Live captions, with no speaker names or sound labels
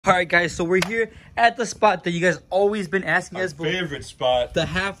All right, guys, so we're here at the spot that you guys always been asking us. Our favorite spot. The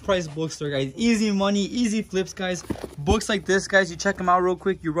half price bookstore, guys. Easy money, easy flips, guys. Books like this, guys, you check them out real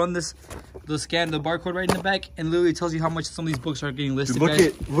quick. You run the scan, the barcode right in the back, and literally tells you how much some of these books are getting listed,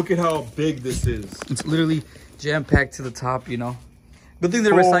 Dude, look at how big this is. It's literally jam-packed to the top, you know. Good thing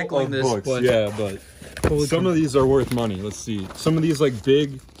they're recycling this, books. but... Yeah, but some of these are worth money. Let's see. Some of these, like,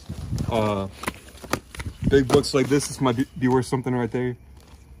 big books like this might be worth something right there.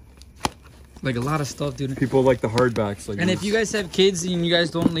 Like a lot of stuff, dude. People like the hardbacks. Like, and if you guys have kids and you guys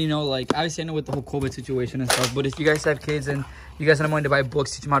don't, you know, like, obviously I know with the whole COVID situation and stuff, but if you guys have kids and you guys have money to buy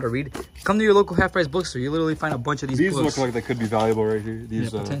books, teach them how to read, come to your local half price bookstore. You literally find a bunch of these books. These look like they could be valuable right here.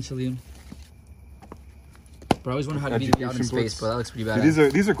 These, yeah, potentially. But I always wonder how to be out in space, but that looks pretty bad.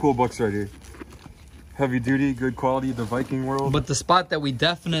 These are cool books right here. Heavy duty, good quality, the Viking world. But the spot that we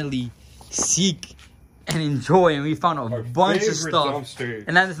definitely seek and enjoy, and we found a bunch of stuff. Dumpster.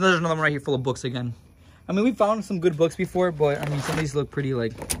 And then there's another one right here full of books again. I mean, we found some good books before, but I mean, some of these look pretty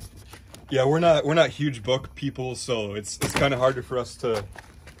like... Yeah, we're not huge book people, so it's kind of harder for us to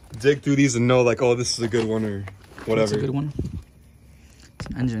dig through these and know like, oh, this is a good one or whatever. That's a good one. It's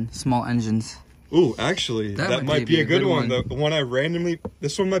an engine, small engines. Ooh, actually, that might be a good one. The one I randomly,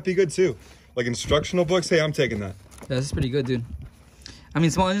 this one might be good too. Like instructional books, hey, I'm taking that. Yeah, this is pretty good, dude. I mean,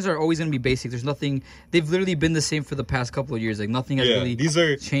 small engines are always going to be basic. There's nothing... They've literally been the same for the past couple of years. Like, nothing has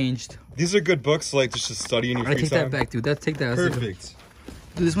really changed. These are good books, like, just to study in your free time. Take that back, dude. Take that. Perfect.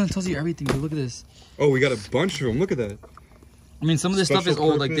 Dude, this one tells you everything, dude. Look at this. Oh, we got a bunch of them. Look at that. I mean, some of this stuff is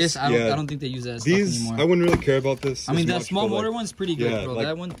old. Like this, I don't think they use that stuff anymore. I wouldn't really care about this. I mean, that small motor one's pretty good, bro. Like,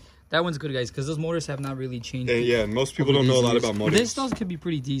 that one's good, guys, because those motors have not really changed. Yeah, most people don't know a lot about motors. This stuff could be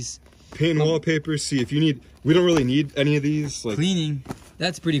pretty decent. Paint and wallpaper. See, if you need... We don't really need any of these. Like cleaning.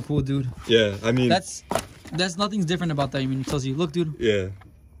 That's pretty cool, dude. Yeah, I mean... That's nothing's different about that. I mean, it tells you, look, dude. Yeah.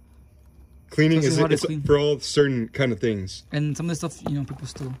 Cleaning is for all certain kind of things. And some of this stuff, you know, people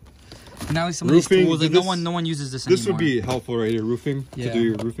still... Now some of these tools, like, no one uses this anymore. This would be helpful right here, roofing, to do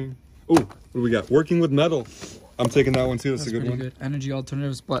your roofing. Oh, what do we got? Working with metal. I'm taking that one too. That's a good one. Good. Energy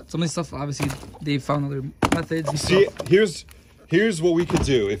alternatives, but some of this stuff, obviously, they found other methods and See, stuff. Here's what we could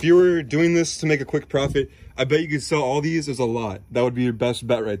do. If you were doing this to make a quick profit, I bet you could sell all these as a lot. That would be your best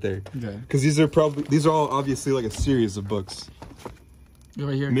bet right there. Okay. Because these are all obviously like a series of books.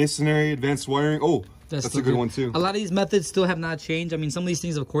 Right here. Masonry, advanced wiring. Oh, that's a good one too. A lot of these methods still have not changed. I mean, some of these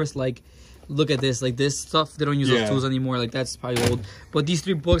things, of course, like, look at this. Like, this stuff, they don't use those tools anymore. Like, that's probably old. But these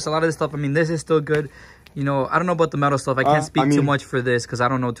three books, a lot of this stuff, I mean, this is still good. You know, I don't know about the metal stuff. I can't speak too much for this because I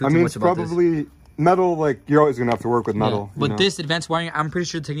don't know too much about this. Probably metal, like, you're always going to have to work with metal. Yeah. But this advanced wiring, I'm pretty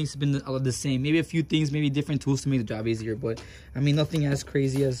sure the techniques have been the same. Maybe a few things, maybe different tools to make the job easier. But, I mean, nothing as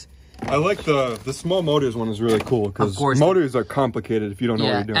crazy as... I like the small motors one is really cool because motors are complicated if you don't know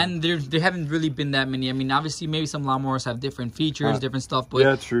what you're doing. And there haven't really been that many. I mean, obviously, maybe some lawnmowers have different features, different stuff.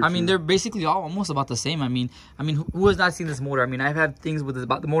 But true. I mean, they're basically all almost about the same. I mean, who has not seen this motor? I mean, I've had things with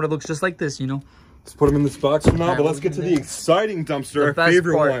the motor looks just like this, you know. Let's put them in this box for now, but let's get to the exciting dumpster, our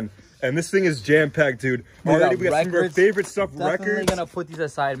favorite one. And this thing is jam-packed, dude. Already we got some of our favorite stuff, Definitely gonna put these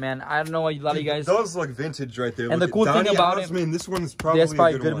aside, man. I don't know a lot of you guys... It does look vintage right there. And the cool thing about it... this one is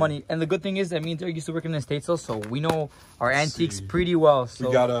probably good money. And the good thing is that me and Derek used to work in the States, so we know our antiques pretty well. So.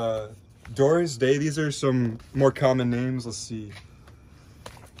 We got Doris Day. These are some more common names. Let's see.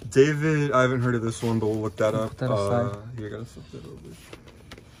 David, I haven't heard of this one, but we'll look that up. Put that aside. Here, I gotta flip that over.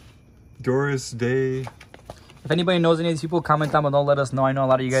 Doris Day. If anybody knows any of these people, comment down below. Let us know. I know a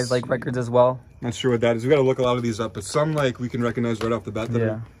lot of you guys like records as well. Not sure what that is. We got to look a lot of these up, but some like we can recognize right off the bat that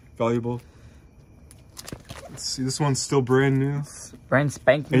are valuable. Let's see. This one's still brand new. Brand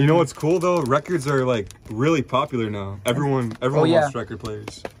spanking. And you know what's cool though? Records are like really popular now. Everyone wants record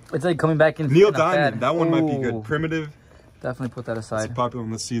players. It's like coming back in. Neil Diamond. That one might be good. Primitive. Definitely put that aside. It's a popular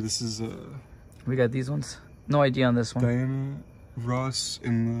one. Let's see. This is we got these ones. No idea on this one. Diana Ross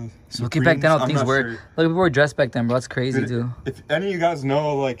in the Supremes. Looking back then, how things were. Sure. Like, people were dressed back then, bro. That's crazy, dude. If any of you guys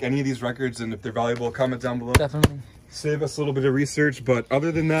know, like, any of these records and if they're valuable, comment down below. Definitely. Save us a little bit of research, but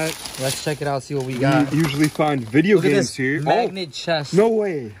other than that... Let's check it out, see what we got. We usually find video games here. Magnet chest. No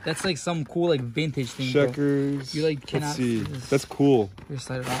way. That's like some cool, like, vintage thing, Checkers. Bro. You, like, cannot... Let's see. That's cool. You're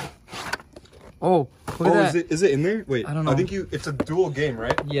excited about it. Oh, look at that. Is it in there? Wait, I don't know. I think it's a dual game,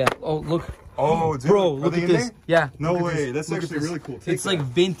 right? Yeah. Oh, look. Oh, dude. Bro, look at this. Yeah. No way. That's actually really cool. It's like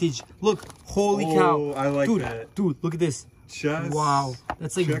vintage. Look. Holy cow. I like that. Dude, look at this. Chess. Wow.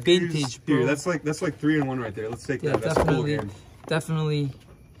 That's like vintage, bro. Here, that's like 3-in-1 right there. Let's take that. That's definitely. Cool game. Definitely.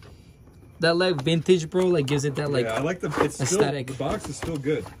 That like vintage, bro, like gives it that like I like the aesthetic. The box is still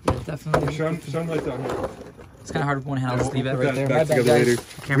good. Yeah, definitely. Shine light down here. It's kind of hard with one hand. I'll just leave it We'll right there. back together later.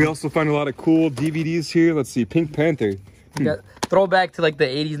 We also find a lot of cool DVDs here. Let's see, Pink Panther. Throwback to like the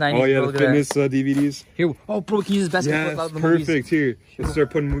 80s, 90s. Oh yeah, bro, the fitness DVDs. Here, oh bro, can you use this basketball? Yeah, perfect. Movies? Here, let's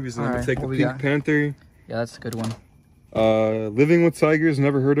start putting movies in. We'll take the Pink Panther. Yeah, that's a good one. Living with Tigers,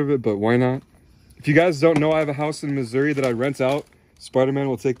 never heard of it, but why not? If you guys don't know, I have a house in Missouri that I rent out. Spider-Man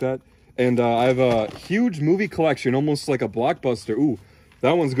will take that. And I have a huge movie collection, almost like a Blockbuster. Ooh,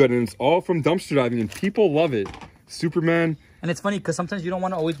 that one's good, and it's all from dumpster diving, and people love it. Superman. And it's funny because sometimes you don't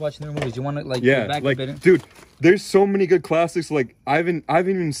want to always watch new movies. You want to like go back like, a bit. Dude, there's so many good classics. Like I haven't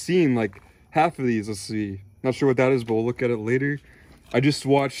even seen like half of these. Let's see. Not sure what that is, but we'll look at it later. I just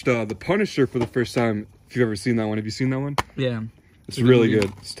watched The Punisher for the first time. If you've ever seen that one, have you seen that one? Yeah, it's really good.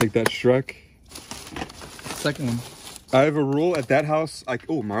 Let's take that. Shrek. Second one. I have a rule at that house.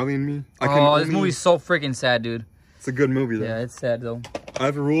 Marley and Me. This movie's so freaking sad, dude. It's a good movie though. Yeah, it's sad though. I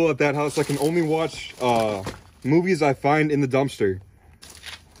have a rule at that house. I can only watch movies I find in the dumpster.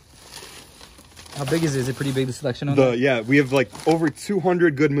 How big is it? Is it pretty big, the selection on there? Yeah, we have like over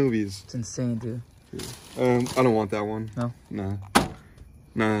 200 good movies. It's insane, dude. I don't want that one. No?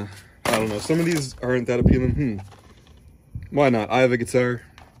 Nah. I don't know. Some of these aren't that appealing. Why not? I have a guitar.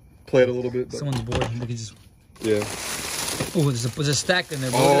 Play it a little bit. But... Someone's bored. They could just... Yeah. Oh, there's a stack in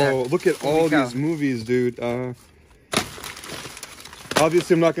there. Oh, look at all these movies, dude.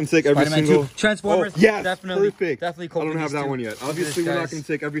 Obviously, I'm not going to take every single... Transformers, yes, definitely. Perfect. Definitely I don't have that one yet. Obviously, we're not going to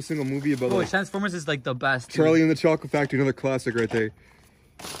take every single movie, but like... Transformers is like the best. Charlie and the Chocolate Factory, another classic right there.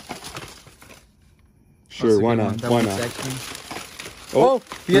 Sure, why not? Why not? Oh,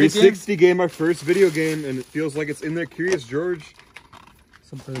 360 game, our first video game, and it feels like it's in there. Curious George.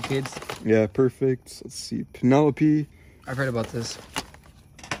 Something for the kids. Yeah, perfect. Let's see. Penelope. I've heard about this.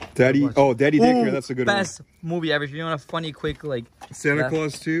 Daddy Daycare, that's a good one. Best movie ever. If you want a funny, quick, like... Santa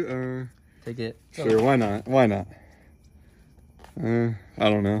Claus 2? Take it. Sure, why not? Why not? I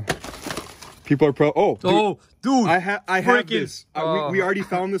don't know. People are dude! I have this. We already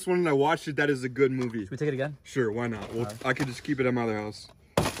found this one and I watched it. That is a good movie. Should we take it again? Sure, why not? Well, I could just keep it at my other house.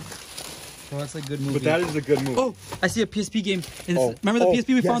 Oh, that's a good movie. But that is a good movie. Oh, I see a PSP game. Remember the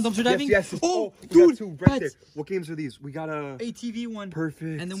PSP we found dumpster diving? Yes. Oh, dude, right there. What games are these? We got a ATV one.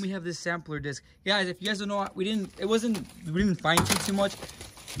 Perfect. And then we have this sampler disc. Guys, if you guys don't know, we didn't find too much,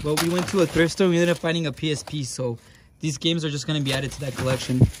 but we went to a thrift store and we ended up finding a PSP. So these games are just gonna be added to that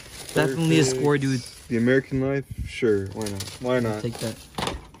collection. Perfect. Definitely a score, dude. The American Life, sure. Why not? Why not? Take that.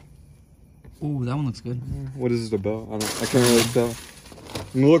 Ooh, that one looks good. What is it about? I can't really tell.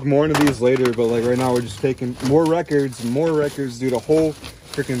 I'm gonna look more into these later, but like right now we're just taking more records, dude. A whole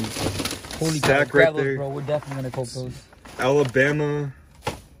freaking stack right there. Bro, we're definitely gonna cope those. Alabama,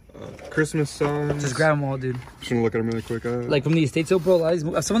 Christmas songs. Just grab them all, dude. Just gonna look at them really quick. Like from the estate sale, bro.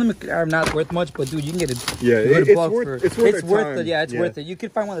 Some of them are not worth much, but dude, you can get it. Yeah, it's worth it. Yeah, it's worth it. You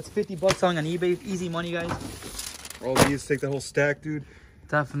could find one that's $50 selling on eBay. Easy money, guys. All these, take the whole stack, dude.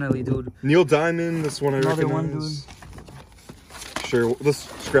 Definitely, dude. Neil Diamond, this one I recognize. Another one, dude. Sure, let's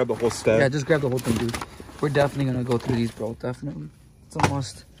just grab the whole stack. Yeah, just grab the whole thing, dude. We're definitely gonna go through these, bro. Definitely. It's a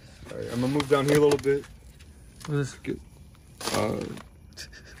must. Alright, I'm gonna move down here a little bit. What is this?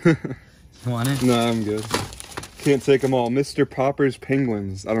 You want it? Nah, I'm good. Can't take them all. Mr. Popper's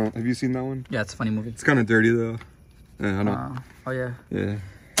Penguins. Have you seen that one? Yeah, it's a funny movie. It's kind of dirty though. Yeah, I don't. Oh yeah. Yeah.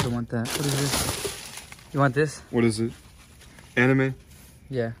 I don't want that. What is this? You want this? What is it? Anime?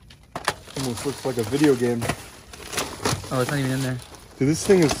 Yeah. Almost looks like a video game. Oh, it's not even in there. Dude, this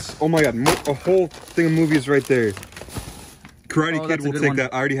thing is, oh my god, a whole thing of movies right there. Karate Kid will take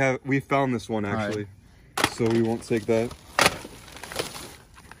that. I already have, we found this one actually. Right. So we won't take that.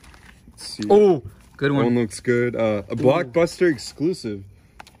 Let's see. Oh, good one. That one looks good. A Blockbuster exclusive.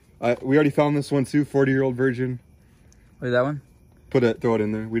 We already found this one too, 40-year-old virgin. Wait, that one? Throw it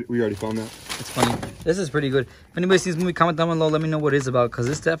in there. We already found that. It's funny. This is pretty good. If anybody sees this movie, comment down below. Let me know what it's about, because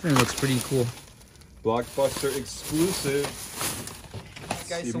this definitely looks pretty cool. Blockbuster exclusive.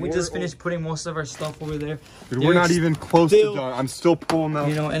 Guys, so we just finished putting most of our stuff over there. Dude, we're not even close to done. I'm still pulling out.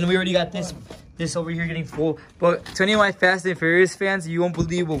 You know, and we already got this over here getting full. But to any of my Fast and Furious fans, you won't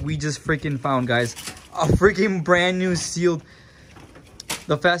believe what we just freaking found, guys. A freaking brand new sealed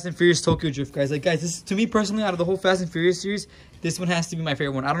the Fast and Furious Tokyo Drift, guys. Like, guys, this to me personally, out of the whole Fast and Furious series, this one has to be my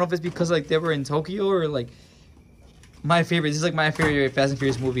favorite one. I don't know if it's because like they were in Tokyo or like my favorite. This is like my favorite Fast and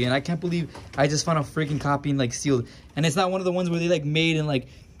Furious movie, and I can't believe I just found a freaking copy and like sealed. And it's not one of the ones where they like made and like.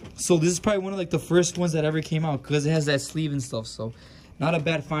 So this is probably one of like the first ones that ever came out because it has that sleeve and stuff. So not a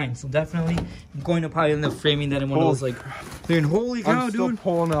bad find. So definitely I'm going to probably end up framing that in one of those like. Holy cow, dude! I'm still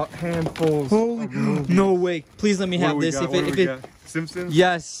pulling out handfuls. Holy no way! Please let me have this. If it Simpsons.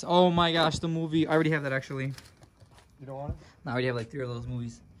 Yes. Oh my gosh, the movie. I already have that actually. You don't want it? No, I already have like 3 of those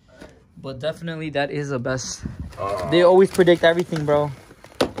movies. But definitely that is the best. They always predict everything, bro.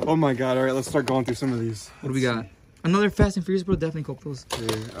 Oh my god, alright, let's start going through some of these. What do we got? Another Fast and Furious, bro. Definitely cop those.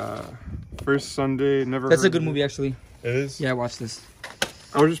 Okay, First Sunday, never That's heard a good of movie, actually. It is? Yeah, watch this.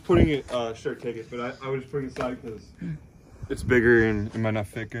 I was just putting it, sure, take it, but I was just putting it aside because it's bigger and it might not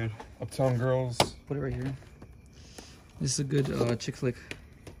fit good. Uptown Girls. Put it right here. This is a good chick flick.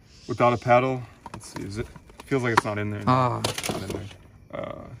 Without a Paddle. Let's see, is it? Feels like it's not in there. Ah. It's not in there.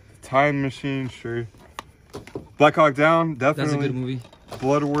 Time Machine, sure. Black Hawk Down, definitely. That's a good movie.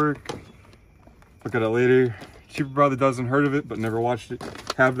 Blood Work. Look at it later. Cheaper Brother doesn't heard of it, but never watched it.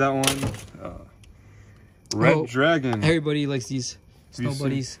 Have that one. Red Dragon. Everybody likes these snow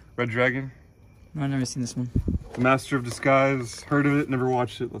buddies. Red Dragon. No, I've never seen this one. The Master of Disguise. Heard of it, never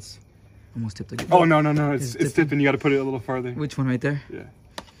watched it. Let's. Almost tipped again. Oh, no. It's tipping. You got to put it a little farther. Which one, right there? Yeah.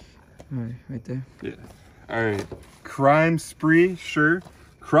 All right, right there. Yeah. All right. Crime Spree, sure.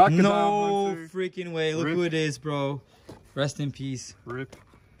 Crocodile No Hunter. freaking way. Look who it is, bro. Rest in peace. Rip.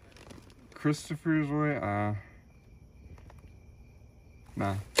 Christopher's Way.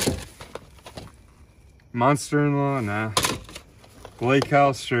 Nah. Monster in Law. Nah. Lake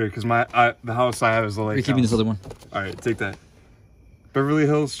House, sure. Because the house I have is the lake. We're keeping this other one. All right, take that. Beverly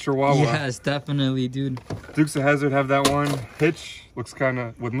Hills Chihuahua. Yes, definitely, dude. Dukes of Hazzard, have that one. Hitch looks kind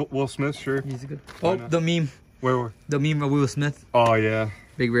of with Will Smith, sure. He's a good. Oh, the meme. Where? The meme of Will Smith. Oh yeah.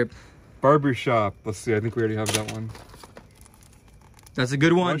 Big rip. Barbershop. Let's see. I think we already have that one. That's a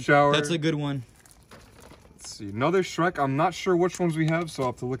good one. Rush Hour. That's a good one. Let's see. Another Shrek. I'm not sure which ones we have, so I'll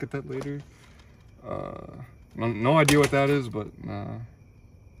have to look at that later. No idea what that is, but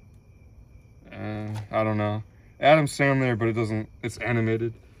I don't know. Adam Sandler, but it doesn't. It's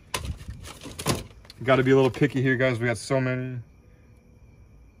animated. Got to be a little picky here, guys. We got so many.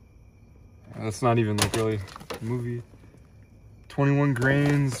 That's not even like really a movie. 21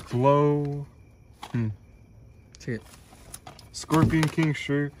 Grains, Blow. Take it. Scorpion King,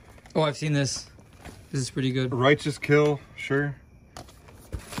 sure. Oh, I've seen this. This is pretty good. Righteous Kill, sure.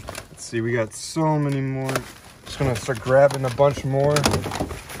 Let's see, we got so many more. Just gonna start grabbing a bunch more.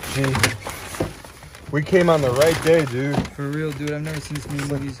 Gee, we came on the right day, dude. For real, dude. I've never seen this many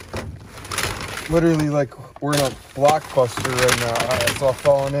movies. Literally, like, we're in a blockbuster right now. All right, it's all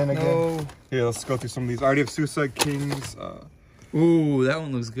falling in again. No. Here, let's go through some of these. I already have Suicide Kings. Ooh, that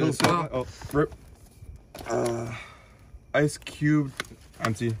one looks good. Wow. Oh, rip. Ice Cube,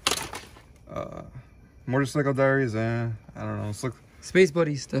 empty. Motorcycle Diaries, I don't know. It's Space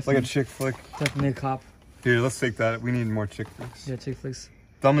Buddies, definitely. like a chick flick. Definitely a cop. Here, let's take that. We need more chick flicks. Yeah, chick flicks.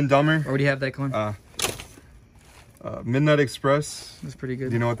 Dumb and Dumber. Already have that going. Midnight Express. That's pretty good.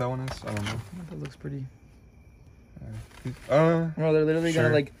 Do you know what that one is? I don't know. That looks pretty. Bro, they're literally sure.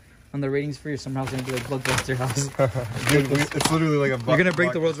 gonna like on the ratings for your summer house gonna be like Blockbuster House. Dude, it's literally like a. We're gonna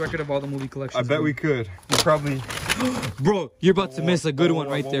break the world's record of all the movie collections. I bet we could. We probably. Bro, you're about to miss a good one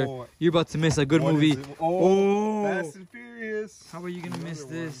right there. You're about to miss a good movie. Oh, Fast and Furious. How are you gonna miss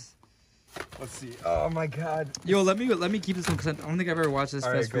this? Let's see. Oh my God. Yo, let me keep this one because I don't think I've ever watched this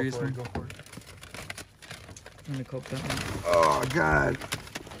Fast Furious one. Go for it. I'm gonna cope that one. Oh God.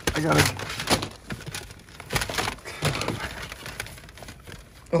 I gotta.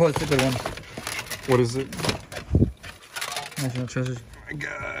 Oh, it's a good one. What is it? National Treasures. Oh my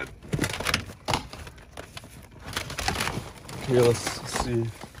God. Here, let's see.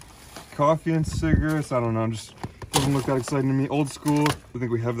 Coffee and cigarettes. I don't know. Just doesn't look that exciting to me. Old school. I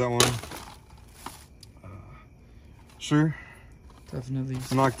think we have that one. Sure. Definitely.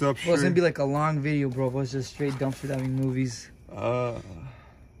 Knocked Up. Sure. Well, it's gonna be like a long video, bro. But it's just straight dumpster diving movies. We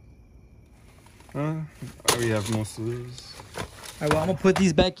have most of these. All right, well, I'm gonna put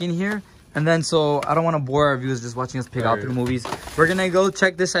these back in here, and then so I don't want to bore our viewers just watching us pick out through movies. We're gonna go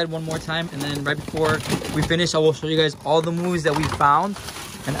check this side one more time, and then right before we finish, I will show you guys all the movies that we found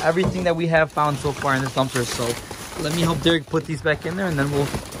and everything that we have found so far in this dumpster. So let me help Derek put these back in there, and then we'll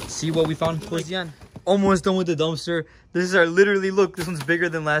see what we found towards the end. Almost done with the dumpster. This is our literally look. This one's bigger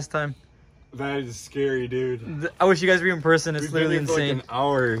than last time. That is scary, dude. I wish you guys were in person. It's literally insane. Like an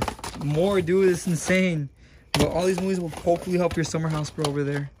hour. More, dude. It's insane. But all these movies will hopefully help your summer house, bro, over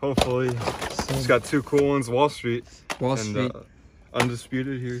there. Hopefully. It's got two cool ones. Wall Street. Wall Street.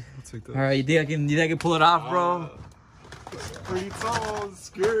 Undisputed here. I'll take that. All right, you think I can pull it off, bro? It's pretty tall. It's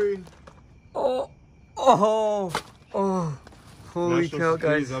scary. Oh. Holy cow,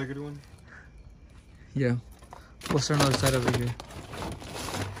 guys. Is that a good one? Yeah. We'll start another side over here.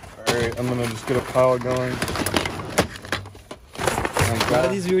 Alright, I'm gonna just get a pile going. A lot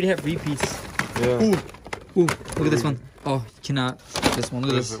of these we already have repeats. Yeah. Ooh, look at this one. Oh, you cannot. This one,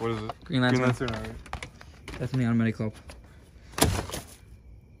 look at this. What is it? Green Lantern. Green Lantern, alright. Definitely automatic cop.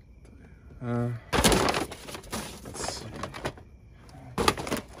 Let's see.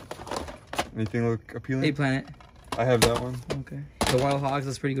 Anything look appealing? A Planet. I have that one. Okay. The Wild Hogs,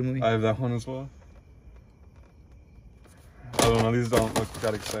 that's a pretty good movie. I have that one as well. I don't know, these don't look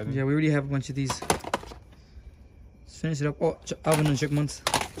that exciting. Yeah, we already have a bunch of these. Let's finish it up. Oh, Alvin and Chipmunks.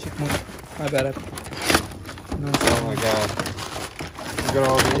 My bad. No, oh my god. We got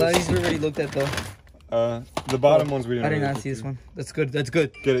all a lot of these we already looked at though. The bottom ones we didn't. I did really not see this one. That's good. That's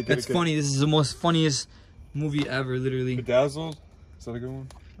good. Get it. That's funny. This is the most funniest movie ever, literally. Bedazzled? Is that a good one?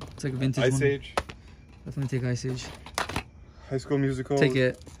 It's like a vintage Ice one. Age? Definitely take Ice Age. High School Musical? Take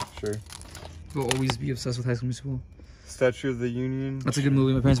it. Sure. We'll always be obsessed with High School Musical. Statue of the Union? That's a good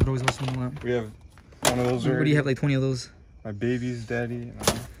movie. My parents would always watch them a lot. We have one of those. What do you have, like 20 of those? My Baby's Daddy. I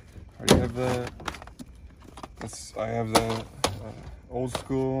already have that. I have the old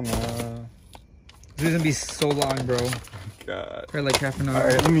school. No. This is gonna be so long, bro. God. Probably like half an hour.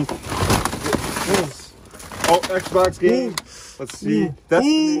 Alright, let me. Oh, Xbox game. Let's see. Ooh.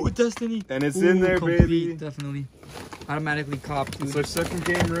 Destiny. Ooh, Destiny. And it's in there, complete, baby. Definitely. Automatically copped, dude. It's our second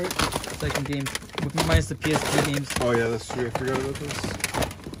game, right? Second game. Minus the PS2 games. Oh, yeah, that's true. I forgot about this.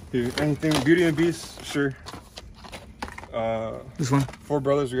 Dude, anything. Beauty and the Beast? Sure. This one. Four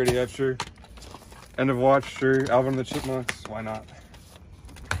Brothers, we already have, sure. End of Watch, sure. Alvin and the Chipmunks, why not?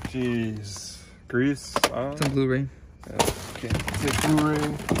 Jeez. Grease. It's on Blu-ray. Yeah, can't take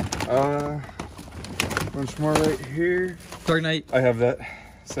Blu-ray. Bunch more right here. Dark Knight. I have that,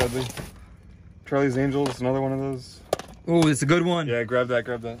 sadly. Charlie's Angels, another one of those. Oh, it's a good one. Yeah, grab that,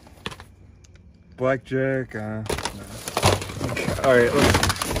 grab that. Blackjack. No. Okay. All right,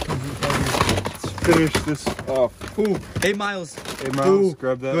 let's finish this off. Ooh, 8 Miles. 8 Miles. Ooh,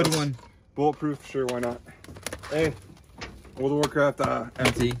 grab that. Good one. Bulletproof, sure, why not? Hey, World of Warcraft.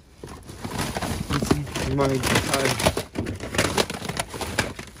 Empty. My God.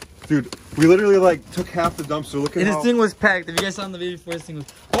 Dude, we literally like took half the dumpster. Look at and how... this thing was packed. If you guys saw in the video before, this thing was...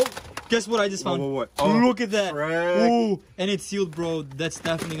 Oh, guess what I just found? What? Oh, look at that. Shrek. Ooh, and it's sealed, bro. That's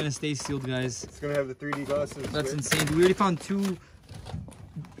definitely going to stay sealed, guys. It's going to have the 3D glasses. That's insane. We already found 2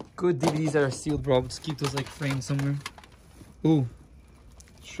 good DVDs that are sealed, bro. Let's keep those like framed somewhere. Ooh.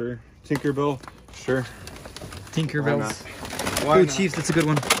 Sure. Tinkerbell. Sure. Tinkerbells. Why Ooh, not? Chiefs. That's a good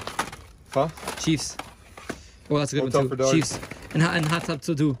one. Huh? Chiefs. Oh, that's a good Hotel one for too. Dogs. Chiefs. And Hot Tub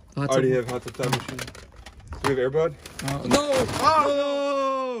too. I already have Hot Tub Time Machine. Do we have AirPod? No!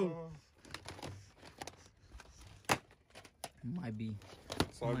 Oh! Might be.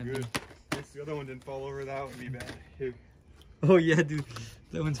 It's all good. Yes, the other one didn't fall over. That would be bad. Here. Oh yeah, dude.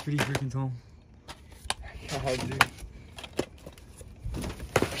 That one's pretty freaking tall. God, dude.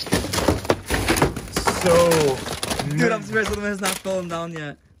 So... Dude, I'm surprised the one has not fallen down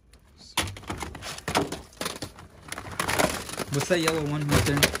yet. What's that yellow one right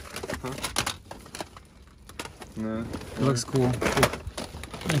there? Huh? No. It looks cool. I'm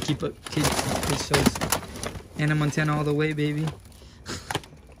gonna keep it kids shows. Anna Montana all the way, baby.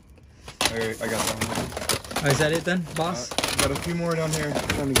 Alright, I got that one. Alright, is that it then, boss? Got a few more down here.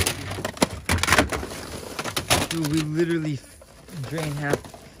 Dude, we literally drained half.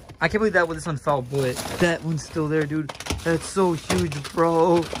 I can't believe that this one fell, but that one's still there, dude. That's so huge,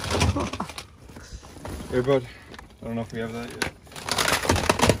 bro. Here, bud. I don't know if we have that yet.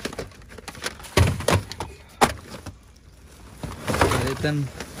 Got it then.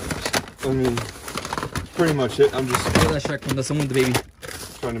 I mean, pretty much it. I'm just Look at that Shrek one. That's the one with the baby.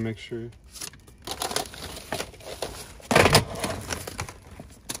 trying to make sure.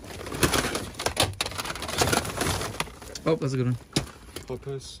 Oh, that's a good one.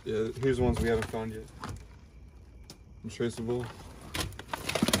 Focus. Yeah, here's ones we haven't found yet. Untraceable.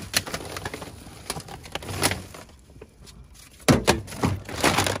 Okay.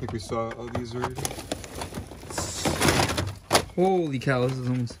 I think we saw all these already. Holy cow, this is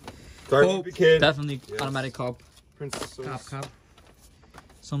almost... Dark Kid. Definitely Yes. automatic cop. Princess. Cop.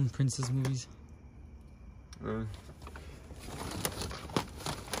 Some princess movies. We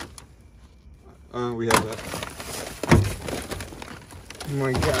have that. Oh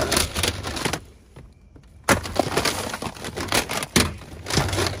my god.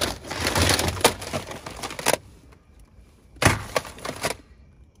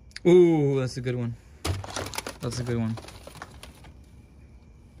 Ooh, that's a good one. That's a good one.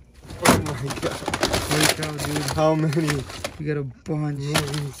 Oh my god. Holy cow, dude. How many? We got a bunch.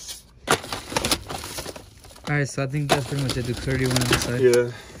 Movies? Alright, so I think that's pretty much it. The 31 on this side.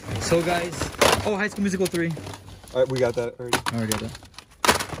 Yeah. So, guys. Oh, High School Musical 3. We got that already. I already got that.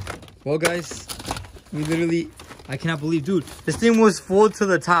 Well, guys. We literally... I cannot believe... Dude, this thing was full to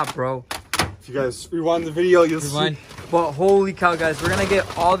the top, bro. If you guys rewind the video, you'll see. But holy cow, guys, we're gonna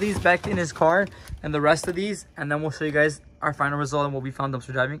get all these back in his car and the rest of these, and then we'll show you guys our final result and what we found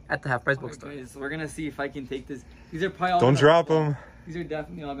dumpster driving at the half price bookstore. Guys, so we're gonna see if I can take this. These are probably all Don't drop them. These are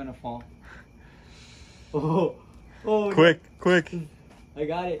definitely all gonna fall. Oh, quick. I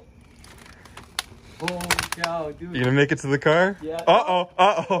got it. Oh cow, dude. You gonna make it to the car? Yeah. Oh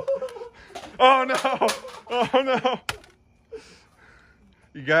no. Oh no.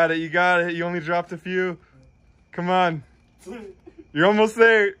 You got it. You only dropped a few. Come on. You're almost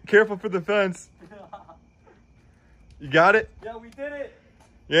there. Careful for the fence. You got it? Yeah, we did it.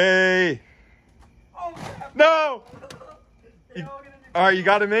 Yay. Oh, crap. No. All right, you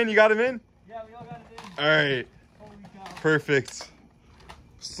got him in? Yeah, we all got it in. All right. Holy cow. Perfect.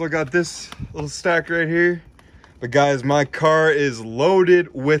 Still got this little stack right here. But guys, my car is loaded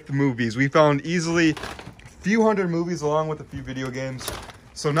with movies. We found easily a few hundred movies along with a few video games.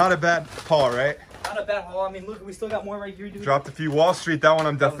 So not a bad haul, right? Not a bad haul. I mean, look, we still got more right here, dude. Dropped a few. Wall Street, that one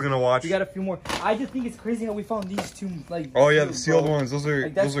I'm definitely gonna watch. We got a few more. I just think it's crazy how we found these two, like. Oh yeah, the sealed ones. Those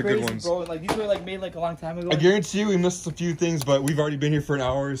are crazy, good ones. Bro. Like these were like made like a long time ago. I guarantee you we missed a few things, but we've already been here for an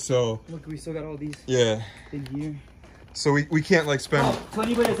hour, so. Look, we still got all these. Yeah. In here. So we can't like spend. Oh, so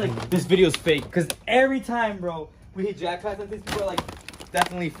anybody that's like, this video's fake, because every time, bro, we hit jackpots like this, people are like,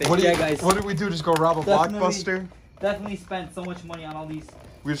 definitely fake. Guys. What did we do? Just go rob a Blockbuster? Definitely spent so much money on all these.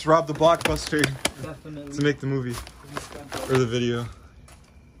 We just robbed the Blockbuster Definitely. to make the movie or the video.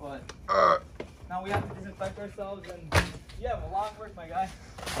 But now we have to disinfect ourselves, and you have a long work, my guy.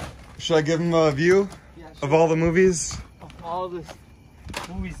 Should I give him a view of all the movies? Of all the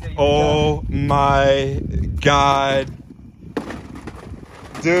movies that you Oh my god.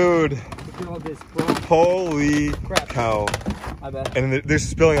 Dude. Look at all this, bro. Holy cow. My bad. And they're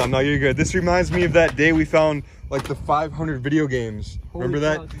spilling on. No, you're good. This reminds me of that day we found like the 500 video games. Remember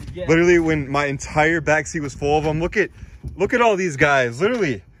that? Yeah. Literally when my entire back seat was full of them. Look at all these guys.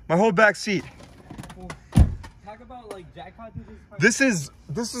 Literally, my whole back seat. Talk about like jackpot. This is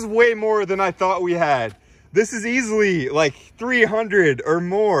way more than I thought we had. This is easily like 300 or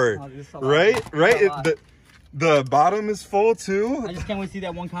more. Oh, right? The bottom is full too. I just can't wait to see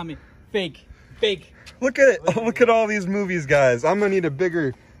that one comment. Fake. Look at it. Look at all these movies, guys. I'm gonna need a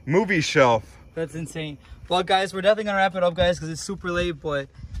bigger movie shelf. That's insane. Well, guys, we're definitely gonna wrap it up, guys, because it's super late, but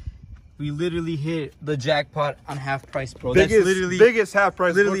we literally hit the jackpot on half price, bro. Biggest half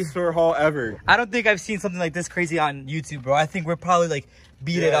price bookstore haul ever. I don't think I've seen something like this crazy on YouTube, bro. I think we're probably like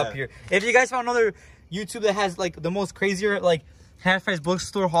beat it up here. If you guys found another YouTube that has like the most crazier like half price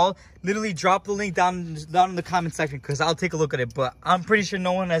bookstore haul, literally drop the link down in the comment section, because I'll take a look at it. But I'm pretty sure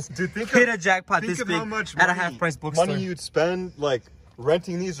no one has hit a jackpot this big at a half price bookstore. Money you'd spend like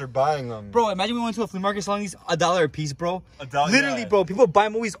renting these or buying them. Bro, imagine we went to a flea market selling these $1 a piece, bro. $1, literally, bro. People buy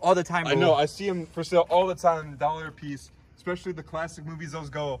movies all the time, bro. I know. I see them for sale all the time, $1 a piece. Especially the classic movies,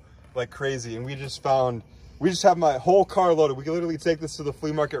 those go like crazy. And we just have my whole car loaded. We can literally take this to the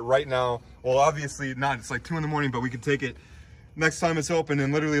flea market right now. Well, obviously not. It's like 2 in the morning, but we could take it next time it's open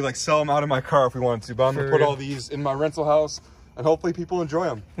and literally like sell them out of my car if we wanted to. But I'm gonna put all these in my rental house, and hopefully people enjoy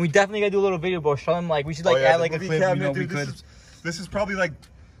them. We definitely gotta do a little video, bro. Show them like we should like add like a clip. Cabinet, dude, this is probably like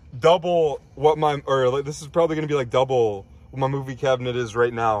double what this is probably gonna be like double what my movie cabinet is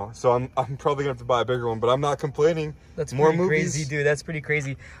right now. So I'm probably gonna have to buy a bigger one, but I'm not complaining. That's more movies. Crazy, dude. That's pretty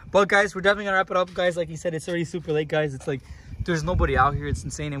crazy. But guys, we're definitely gonna wrap it up, guys. Like you said, it's already super late, guys. It's like there's nobody out here. It's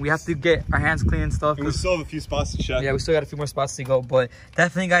insane, and we have to get our hands clean and stuff. And we still have a few spots to check. Yeah, we still got a few more spots to go, but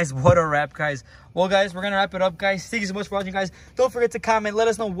definitely, guys, what a wrap, guys. Well, guys, we're gonna wrap it up, guys. Thank you so much for watching, guys. Don't forget to comment. Let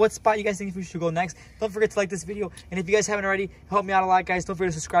us know what spot you guys think we should go next. Don't forget to like this video, and if you guys haven't already, help me out a lot, guys. Don't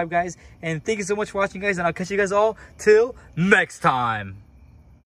forget to subscribe, guys. And thank you so much for watching, guys, and I'll catch you guys all till next time.